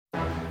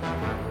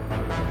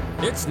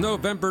It's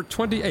November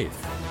 28th,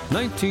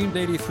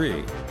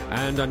 1983,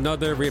 and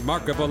another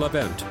remarkable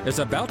event is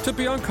about to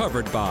be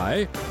uncovered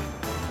by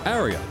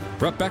Ariel,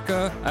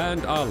 Rebecca,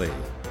 and Ali,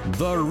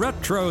 the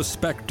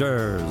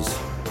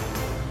Retrospectors.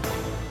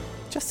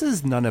 Just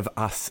as none of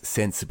us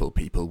sensible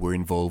people were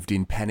involved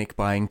in panic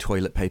buying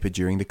toilet paper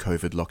during the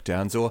COVID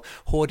lockdowns or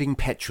hoarding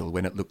petrol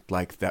when it looked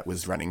like that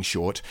was running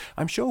short,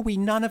 I'm sure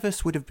none of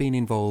us would have been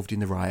involved in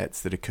the riots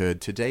that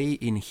occurred today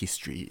in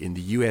history in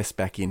the US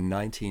back in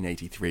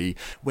 1983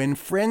 when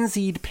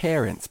frenzied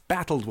parents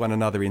battled one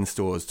another in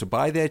stores to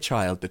buy their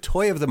child the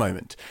toy of the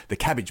moment, the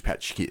Cabbage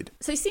Patch Kid.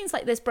 So scenes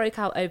like this broke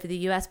out over the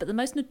US, but the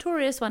most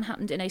notorious one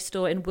happened in a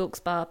store in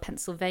Wilkes-Barre,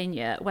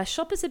 Pennsylvania, where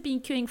shoppers had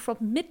been queuing from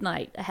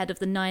midnight ahead of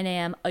the 9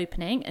 a.m.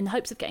 opening in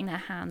hopes of getting their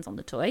hands on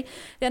the toy.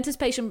 The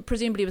anticipation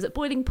presumably was at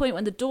boiling point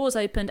when the doors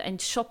opened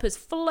and shoppers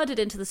flooded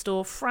into the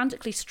store,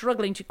 frantically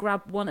struggling to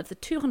grab one of the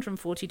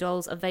 240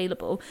 dolls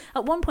available.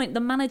 At one point,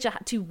 the manager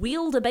had to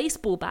wield a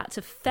baseball bat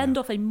to fend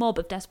off a mob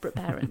of desperate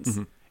parents.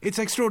 It's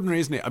extraordinary,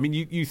 isn't it? I mean,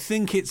 you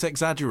think it's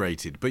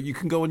exaggerated, but you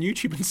can go on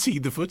YouTube and see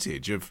the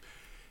footage of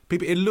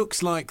people. It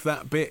looks like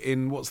that bit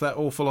in, what's that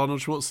awful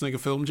Arnold Schwarzenegger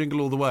film, Jingle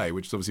All the Way,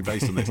 which is obviously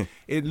based on this.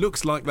 It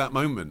looks like that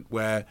moment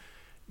where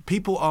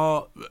people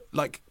are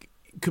like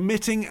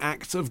committing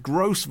acts of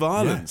gross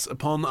violence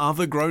upon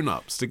other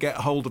grown-ups to get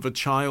hold of a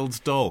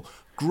child's doll.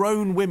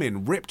 Grown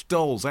women ripped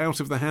dolls out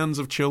of the hands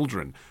of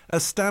children.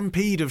 A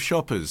stampede of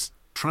shoppers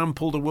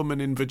trampled a woman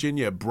in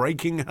Virginia,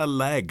 breaking her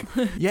leg.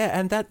 Yeah,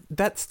 and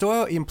that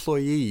store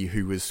employee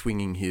who was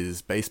swinging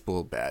his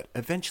baseball bat,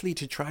 eventually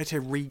to try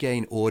to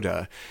regain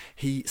order,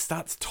 he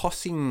starts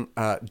tossing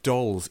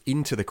dolls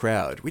into the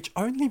crowd, which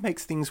only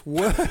makes things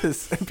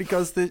worse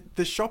because the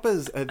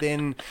shoppers are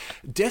then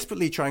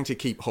desperately trying to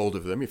keep hold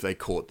of them if they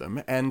caught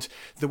them, and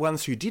the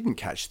ones who didn't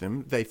catch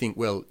them, they think,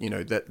 well,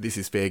 that this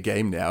is fair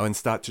game now, and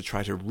start to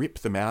try to rip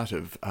them out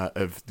of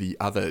the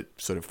other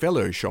sort of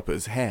fellow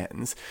shoppers'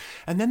 hands,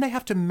 and then they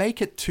have to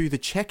make it to the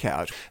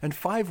checkout, and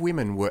 5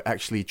 women were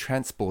actually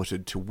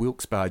transported to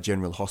Wilkes-Barre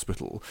General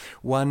Hospital.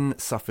 One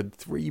suffered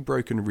 3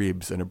 broken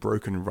ribs and a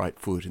broken right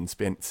foot and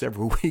spent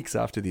several weeks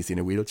after this in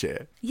a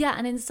wheelchair. Yeah,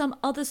 and in some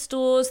other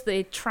stores,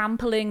 the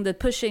trampling, the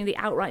pushing, the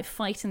outright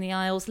fight in the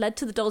aisles led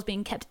to the dolls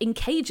being kept in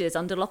cages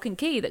under lock and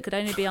key that could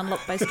only be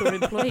unlocked by store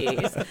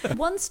employees.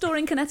 One store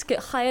in Connecticut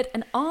hired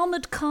an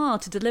armoured car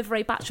to deliver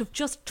a batch of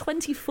just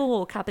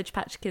 24 Cabbage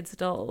Patch Kids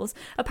dolls.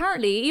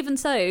 Apparently, even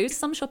so,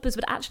 some shoppers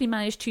would actually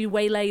manage to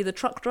waylay the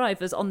truck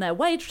drivers on their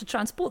way to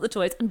transport the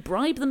toys and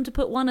bribe them to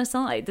put one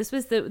aside. This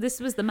was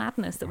the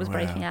madness that was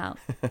breaking out.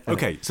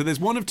 Okay, so there's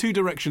one of 2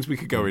 directions we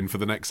could go in for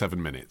the next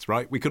 7 minutes,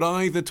 right? We could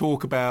either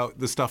talk about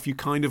the stuff you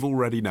kind of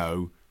already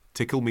know,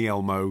 Tickle Me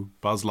Elmo,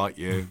 Buzz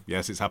Lightyear,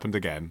 yes, it's happened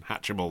again,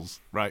 Hatchables,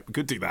 right? We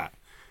could do that.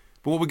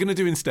 But what we're going to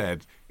do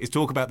instead is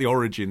talk about the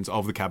origins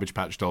of the Cabbage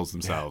Patch dolls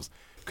themselves,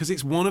 because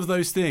it's one of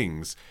those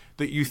things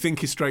that you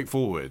think is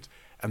straightforward,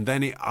 and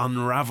then it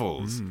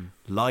unravels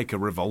like a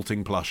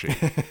revolting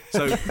plushie.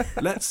 So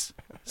let's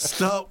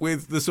start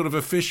with the sort of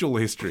official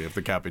history of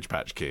the Cabbage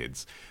Patch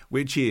Kids,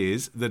 which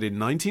is that in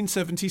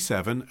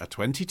 1977, a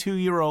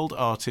 22-year-old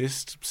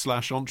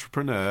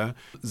artist/entrepreneur,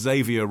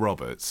 Xavier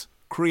Roberts,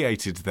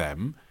 created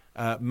them,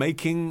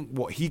 making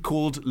what he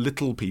called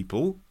little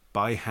people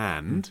by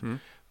hand.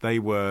 They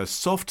were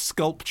soft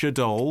sculpture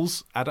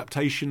dolls,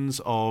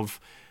 adaptations of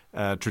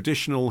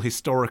traditional,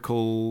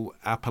 historical,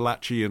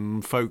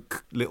 Appalachian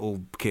folk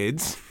little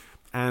kids.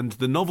 And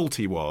the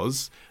novelty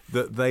was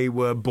that they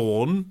were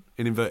born,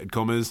 in inverted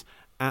commas,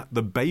 at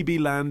the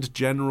Babyland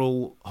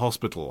General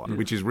Hospital,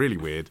 which is really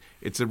weird.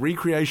 It's a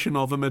recreation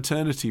of a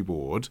maternity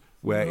ward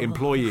where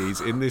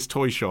employees in this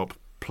toy shop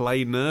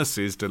play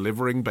nurses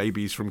delivering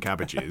babies from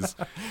cabbages.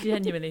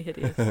 Genuinely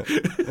hideous.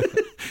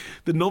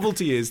 The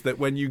novelty is that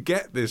when you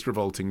get this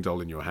revolting doll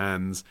in your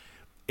hands,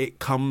 it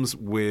comes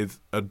with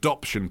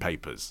adoption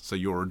papers. So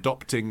you're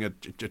adopting a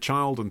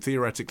child, and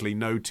theoretically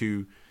no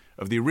 2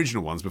 of the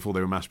original ones before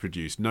they were mass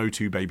produced, no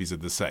 2 babies are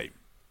the same.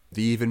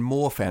 The even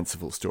more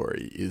fanciful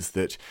story is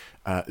that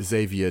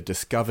Xavier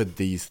discovered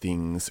these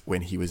things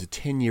when he was a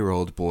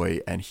 10-year-old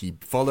boy, and he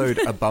followed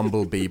a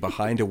bumblebee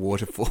behind a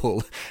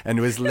waterfall and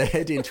was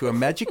led into a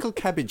magical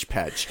cabbage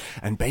patch,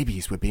 and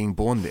babies were being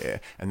born there,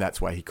 and that's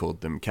why he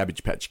called them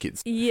Cabbage Patch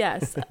Kids.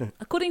 Yes.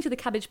 According to the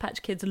Cabbage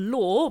Patch Kids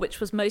lore,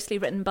 which was mostly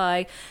written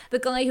by the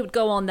guy who would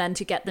go on then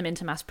to get them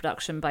into mass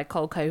production by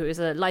Colco, who is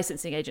a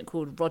licensing agent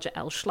called Roger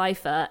L.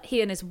 Schleifer, he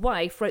and his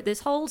wife wrote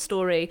this whole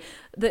story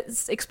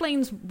that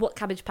explains what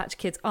Cabbage Patch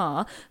Kids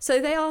are.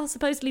 So they are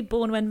supposedly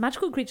born when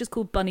magical creatures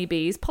called bunny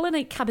bees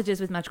pollinate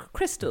cabbages with magical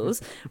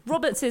crystals.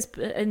 Roberts is,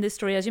 in this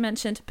story, as you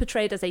mentioned,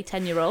 portrayed as a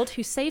 10-year-old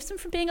who saves them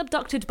from being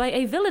abducted by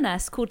a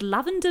villainess called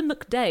Lavender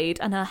McDade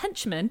and her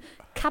henchmen,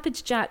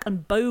 Cabbage Jack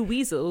and Bo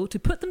Weasel, to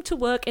put them to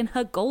work in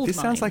her gold mines.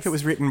 This sounds like it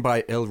was written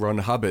by L. Ron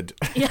Hubbard.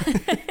 Yeah.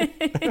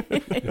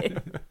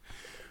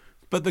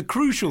 But the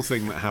crucial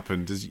thing that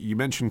happened is you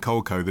mentioned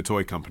Colco, the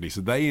toy company, so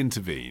they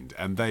intervened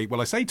and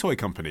I say toy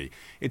company,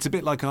 it's a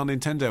bit like our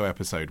Nintendo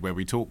episode where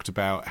we talked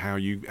about how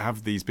you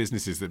have these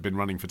businesses that have been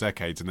running for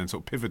decades and then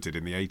sort of pivoted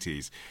in the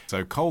 80s.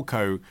 So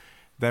Colco,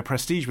 their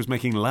prestige was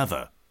making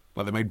leather,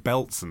 like they made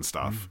belts and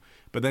stuff.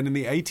 But then in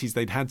the 80s,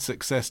 they'd had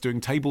success doing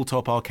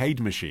tabletop arcade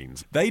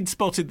machines. They'd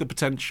spotted the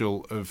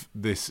potential of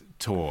this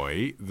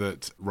toy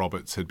that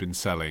Roberts had been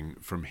selling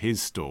from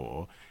his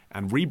store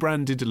and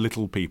rebranded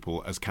Little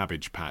People as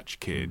Cabbage Patch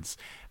Kids.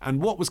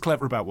 And what was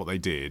clever about what they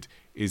did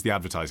is the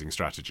advertising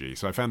strategy.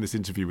 So I found this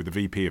interview with the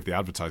VP of the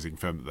advertising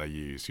firm that they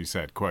used, who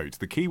said, quote,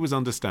 "The key was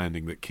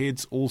understanding that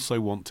kids also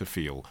want to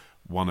feel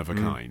one of a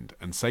kind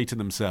and say to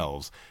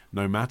themselves,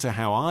 no matter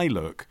how I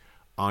look,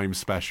 I'm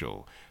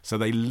special." So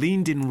they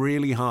leaned in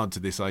really hard to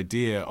this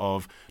idea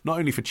of not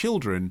only for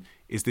children,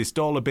 is this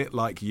doll a bit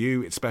like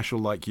you, it's special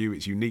like you,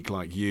 it's unique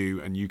like you,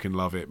 and you can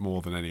love it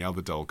more than any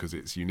other doll because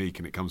it's unique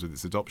and it comes with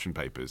its adoption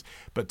papers.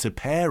 But to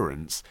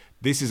parents,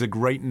 this is a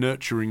great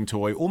nurturing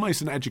toy,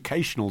 almost an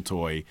educational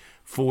toy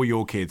for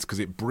your kids because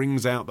it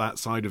brings out that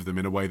side of them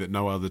in a way that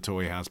no other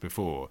toy has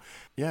before.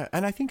 Yeah,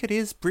 and I think it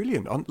is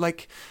brilliant.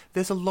 Like,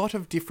 there's a lot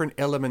of different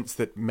elements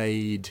that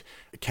made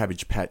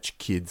Cabbage Patch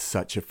Kids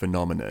such a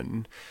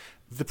phenomenon.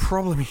 The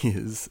problem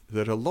is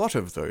that a lot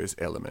of those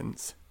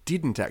elements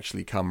didn't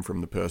actually come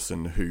from the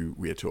person who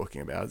we're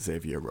talking about,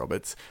 Xavier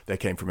Roberts. They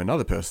came from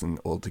another person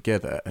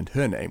altogether, and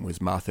her name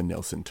was Martha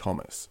Nelson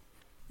Thomas.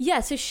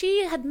 Yeah, so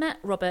she had met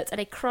Roberts at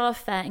a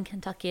craft fair in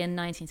Kentucky in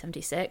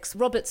 1976.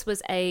 Roberts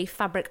was a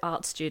fabric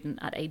art student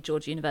at a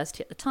Georgia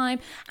university at the time.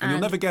 And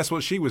you'll never guess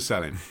what she was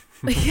selling.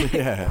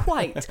 Yeah.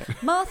 Quite.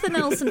 Martha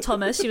Nelson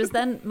Thomas, she was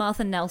then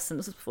Martha Nelson,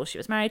 this was before she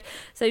was married.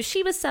 So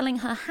she was selling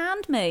her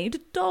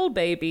handmade doll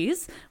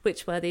babies,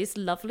 which were these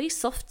lovely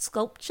soft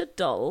sculptured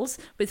dolls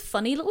with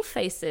funny little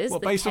faces.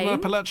 What, based on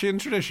Appalachian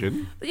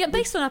tradition? Yeah,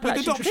 based on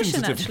Appalachian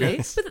tradition, actually.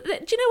 But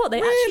do you know what?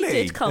 They Really?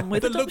 actually did come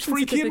with That looked adoption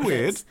freaky and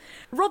certificates.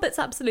 Roberts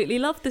absolutely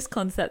loved this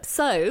concept.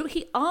 So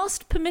he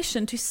asked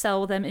permission to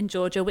sell them in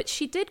Georgia, which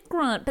she did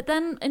grant. But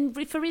then,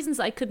 for reasons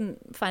I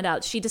couldn't find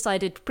out, she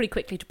decided pretty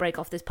quickly to break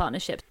off this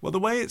partnership. Well, the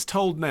way it's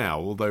told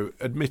now, although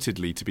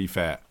admittedly, to be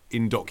fair,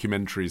 in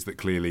documentaries that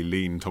clearly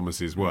lean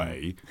Thomas's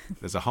way,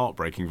 there's a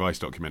heartbreaking Vice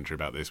documentary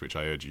about this, which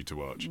I urge you to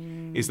watch,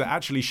 is that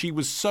actually she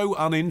was so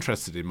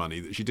uninterested in money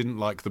that she didn't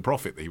like the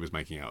profit that he was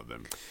making out of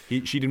them.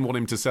 She didn't want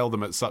him to sell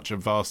them at such a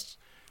vast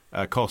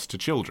cost to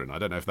children. I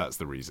don't know if that's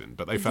the reason,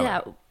 but they fell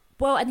out.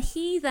 Well, and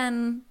he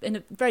then, in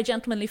a very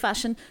gentlemanly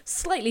fashion,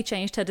 slightly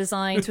changed her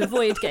design to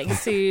avoid getting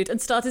sued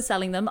and started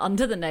selling them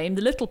under the name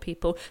The Little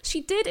People.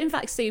 She did, in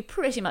fact, sue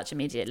pretty much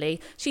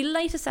immediately. She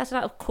later settled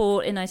out of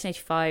court in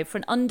 1985 for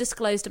an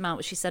undisclosed amount,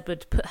 which she said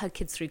would put her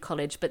kids through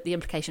college, but the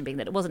implication being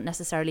that it wasn't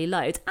necessarily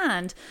loads.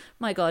 And,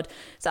 my God,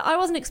 so I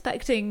wasn't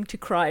expecting to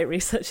cry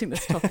researching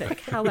this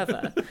topic.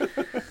 However...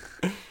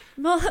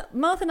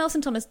 Martha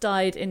Nelson Thomas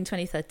died in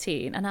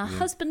 2013, and her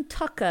husband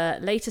Tucker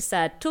later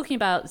said, talking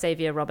about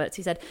Xavier Roberts,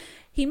 he said,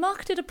 "He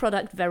marketed a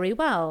product very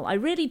well. I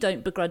really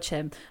don't begrudge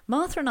him.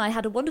 Martha and I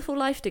had a wonderful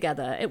life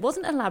together. It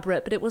wasn't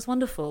elaborate, but it was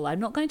wonderful.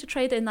 I'm not going to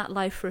trade in that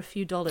life for a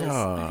few dollars."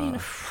 I mean,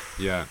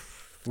 yeah.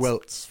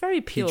 Well, it's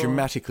very pure. He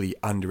dramatically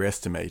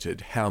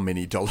underestimated how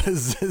many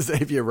dollars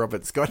Xavier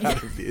Roberts got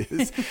out of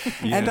this.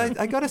 Yeah. And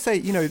I got to say,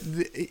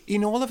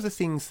 in all of the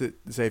things that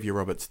Xavier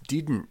Roberts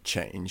didn't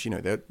change,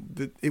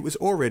 it was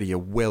already a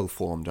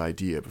well-formed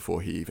idea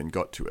before he even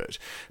got to it.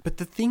 But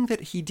the thing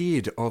that he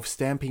did of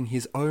stamping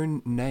his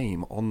own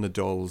name on the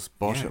doll's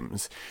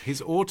bottoms... Yeah.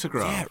 His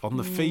autograph on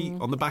the feet,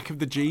 on the back of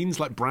the jeans,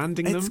 like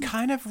branding them. It's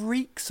kind of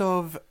reeks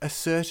of a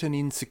certain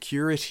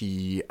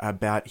insecurity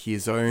about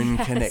his own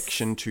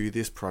connection to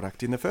this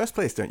product in the first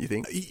place, don't you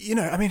think?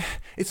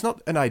 It's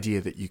not an idea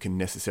that you can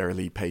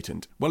necessarily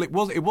patent. Well, it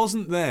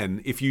wasn't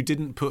then if you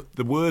didn't put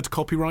the word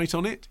copyright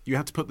on it. You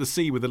had to put the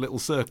C with a little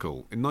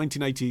circle. In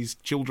 1980s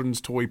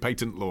children's toy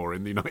patent law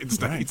in the United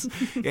States,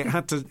 it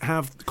had to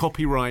have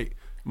copyright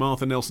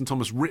Martha Nelson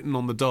Thomas written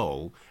on the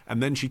doll,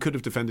 and then she could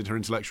have defended her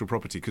intellectual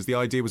property because the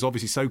idea was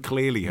obviously so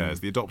clearly hers,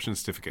 the adoption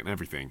certificate and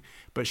everything.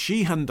 But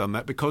she hadn't done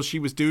that because she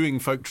was doing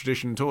folk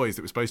tradition toys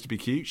that were supposed to be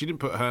cute. She didn't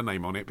put her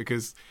name on it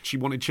because she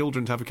wanted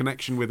children to have a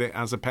connection with it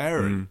as a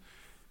parent,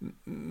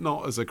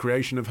 not as a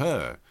creation of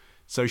her.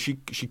 So she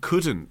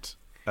couldn't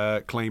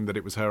claim that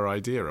it was her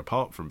idea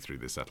apart from through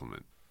this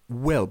settlement.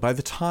 Well, by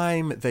the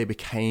time they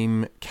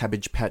became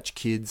Cabbage Patch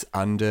Kids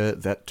under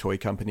that toy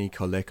company,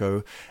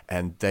 Coleco,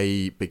 and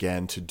they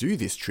began to do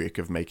this trick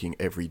of making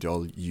every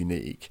doll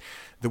unique,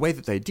 the way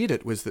that they did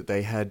it was that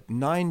they had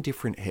 9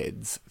 different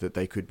heads that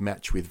they could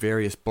match with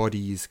various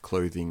bodies,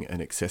 clothing,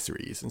 and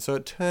accessories. And so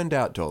it turned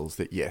out dolls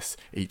that, yes,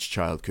 each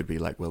child could be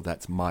like, well,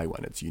 that's my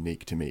one, it's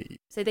unique to me.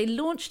 So they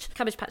launched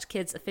Cabbage Patch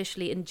Kids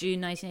officially in June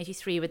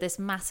 1983 with this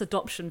mass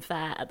adoption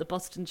fair at the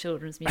Boston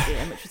Children's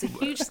Museum, which was a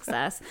huge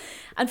success.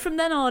 And from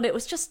then on, it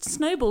was just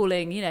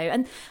snowballing,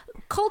 and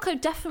Colco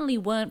definitely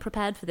weren't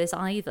prepared for this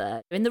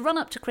either. In the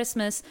run-up to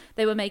Christmas,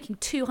 they were making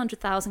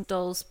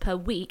 $200,000 per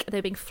week. They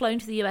were being flown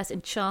to the US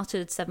in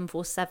chartered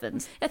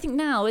 747s. I think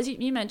now, as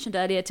you mentioned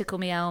earlier, Tickle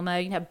Me Elmo,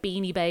 you have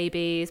Beanie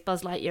Babies,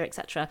 Buzz Lightyear,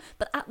 etc.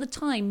 But at the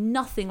time,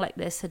 nothing like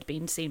this had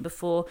been seen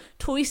before.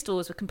 Toy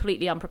stores were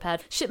completely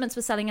unprepared. Shipments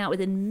were selling out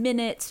within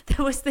minutes.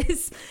 There was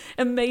this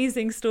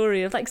amazing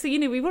story of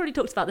we've already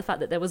talked about the fact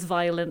that there was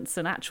violence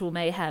and actual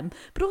mayhem,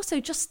 but also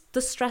just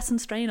the stress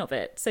and strain of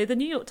it. So the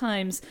New York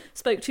Times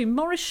spoke to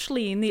Morris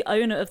Schleen, the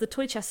owner of the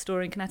toy chest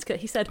store in Connecticut.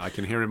 He said, I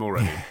can hear him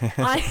already.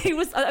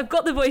 I've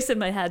got the voice in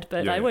my head,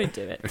 but I won't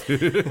do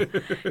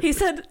it. He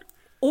said,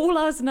 all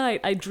last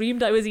night I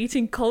dreamed I was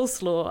eating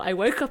coleslaw. I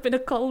woke up in a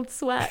cold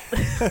sweat.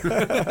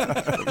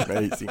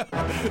 Amazing.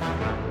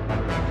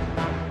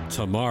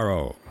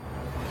 Tomorrow.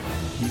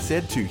 He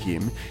said to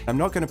him, I'm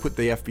not going to put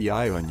the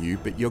FBI on you,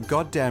 but you're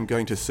goddamn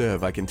going to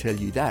serve, I can tell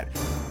you that.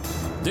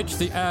 Ditch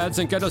the ads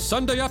and get a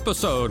Sunday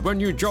episode when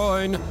you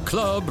join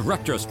Club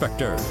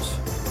Retrospectors.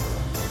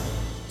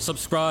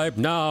 Subscribe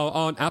now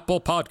on Apple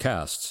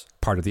Podcasts,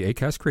 part of the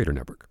Acast Creator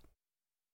Network.